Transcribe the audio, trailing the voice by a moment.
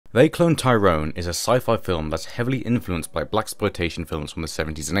They Clone Tyrone is a sci-fi film that's heavily influenced by blaxploitation films from the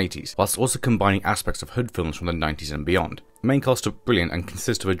 70s and 80s, whilst also combining aspects of hood films from the 90s and beyond. The main cast are brilliant and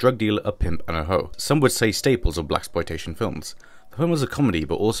consists of a drug dealer, a pimp, and a hoe. Some would say staples of blaxploitation films. The film is a comedy,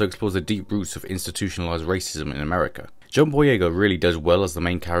 but also explores the deep roots of institutionalized racism in America. John Boyega really does well as the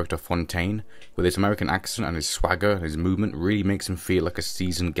main character Fontaine, with his American accent and his swagger and his movement really makes him feel like a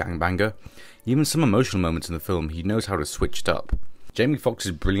seasoned gangbanger. Even some emotional moments in the film, he knows how to switch it up. Jamie Foxx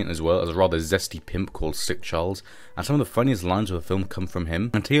is brilliant as well as a rather zesty pimp called Sick Charles, and some of the funniest lines of the film come from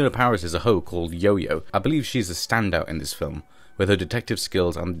him. And Taylor Paris is a hoe called Yo-Yo. I believe she's a standout in this film, with her detective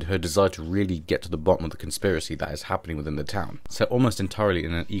skills and her desire to really get to the bottom of the conspiracy that is happening within the town, set almost entirely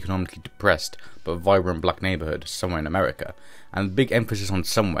in an economically depressed but vibrant black neighborhood somewhere in America. And big emphasis on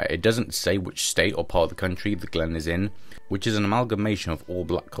somewhere. It doesn't say which state or part of the country the Glen is in, which is an amalgamation of all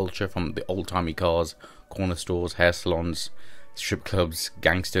black culture from the old-timey cars, corner stores, hair salons, strip clubs,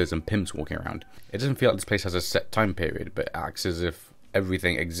 gangsters, and pimps walking around. It doesn't feel like this place has a set time period, but it acts as if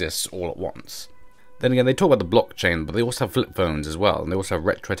everything exists all at once. Then again, they talk about the blockchain, but they also have flip phones as well, and they also have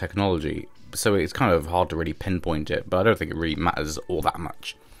retro technology, so it's kind of hard to really pinpoint it, but I don't think it really matters all that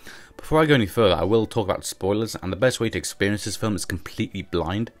much. Before I go any further, I will talk about spoilers, and the best way to experience this film is completely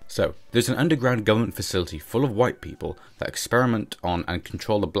blind. So, there's an underground government facility full of white people that experiment on and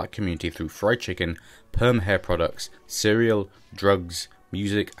control the black community through fried chicken, perm hair products, cereal, drugs,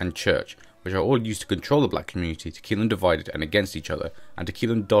 music, and church, which are all used to control the black community, to keep them divided and against each other, and to keep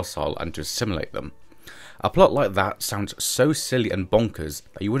them docile and to assimilate them. A plot like that sounds so silly and bonkers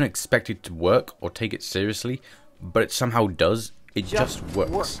that you wouldn't expect it to work or take it seriously, but it somehow does. It just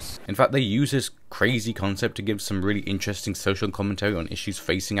works. In fact, they use this crazy concept to give some really interesting social commentary on issues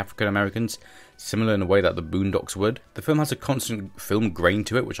facing African Americans, similar in a way that the Boondocks would. The film has a constant film grain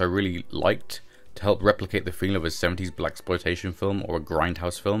to it, which I really liked, to help replicate the feeling of a 70s blaxploitation film or a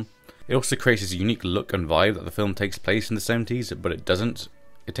grindhouse film. It also creates this unique look and vibe that the film takes place in the 70s, but it doesn't.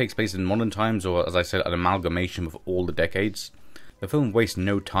 It takes place in modern times, or as I said, an amalgamation of all the decades. The film wastes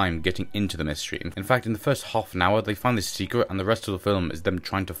no time getting into the mystery. In fact, in the first half an hour, they find this secret, and the rest of the film is them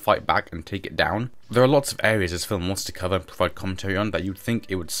trying to fight back and take it down. There are lots of areas this film wants to cover and provide commentary on that you'd think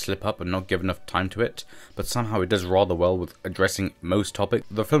it would slip up and not give enough time to it, but somehow it does rather well with addressing most topics.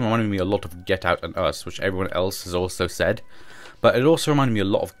 The film reminded me a lot of Get Out and Us, which everyone else has also said, but it also reminded me a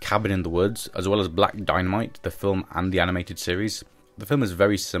lot of Cabin in the Woods, as well as Black Dynamite, the film and the animated series. The film is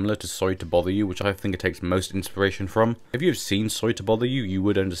very similar to Sorry to Bother You, which I think it takes most inspiration from. If you have seen Sorry to Bother You, you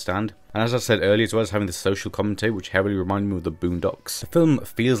would understand. And as I said earlier, as well as having the social commentary, which heavily reminded me of the Boondocks. The film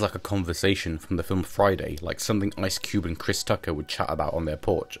feels like a conversation from the film Friday, like something Ice Cube and Chris Tucker would chat about on their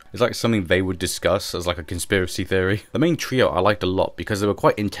porch. It's like something they would discuss as like a conspiracy theory. The main trio I liked a lot because they were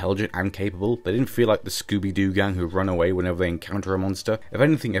quite intelligent and capable. They didn't feel like the Scooby-Doo gang who run away whenever they encounter a monster. If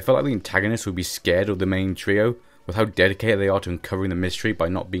anything, it felt like the antagonists would be scared of the main trio, with how dedicated they are to uncovering the mystery by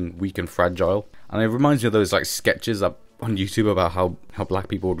not being weak and fragile. And it reminds me of those like sketches on YouTube about how black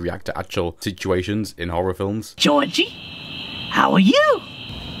people would react to actual situations in horror films. Georgie, how are you?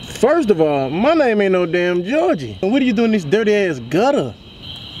 First of all, my name ain't no damn Georgie. What are you doing in this dirty ass gutter?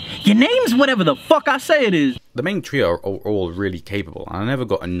 Your name's whatever the fuck I say it is. The main trio are all really capable, and I never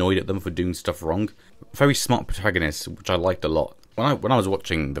got annoyed at them for doing stuff wrong. Very smart protagonists, which I liked a lot. When I was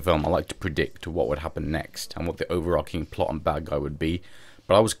watching the film, I liked to predict what would happen next and what the overarching plot and bad guy would be,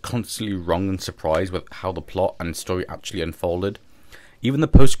 but I was constantly wrong and surprised with how the plot and story actually unfolded. Even the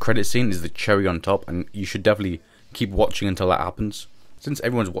post-credit scene is the cherry on top, and you should definitely keep watching until that happens. Since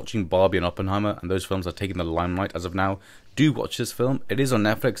everyone's watching Barbie and Oppenheimer, and those films are taking the limelight as of now, do watch this film. It is on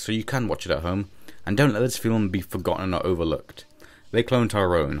Netflix, so you can watch it at home, and don't let this film be forgotten or overlooked. They Clone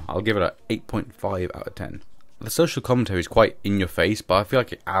Tyrone. I'll give it an 8.5 out of 10. The social commentary is quite in your face, but I feel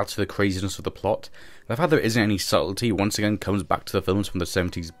like it adds to the craziness of the plot. The fact there isn't any subtlety once again comes back to the films from the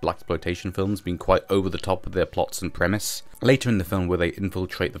 70s blaxploitation films being quite over the top with their plots and premise. Later in the film, where they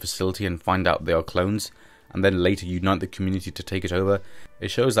infiltrate the facility and find out they are clones, and then later unite the community to take it over, it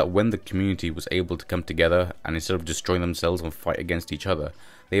shows that when the community was able to come together and instead of destroying themselves and fight against each other,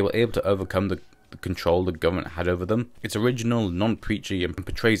 they were able to overcome the control the government had over them. It's original, non-preachy, and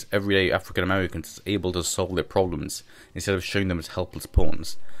portrays everyday African Americans as able to solve their problems instead of showing them as helpless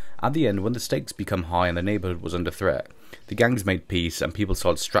pawns. At the end, when the stakes become high and the neighborhood was under threat, the gangs made peace and people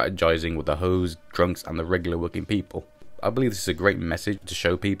started strategizing with the hoes, drunks, and the regular working people. I believe this is a great message to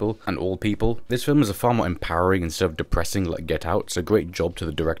show people, and all people. This film is a far more empowering instead of depressing like Get Out, so great job to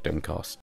the director and cast.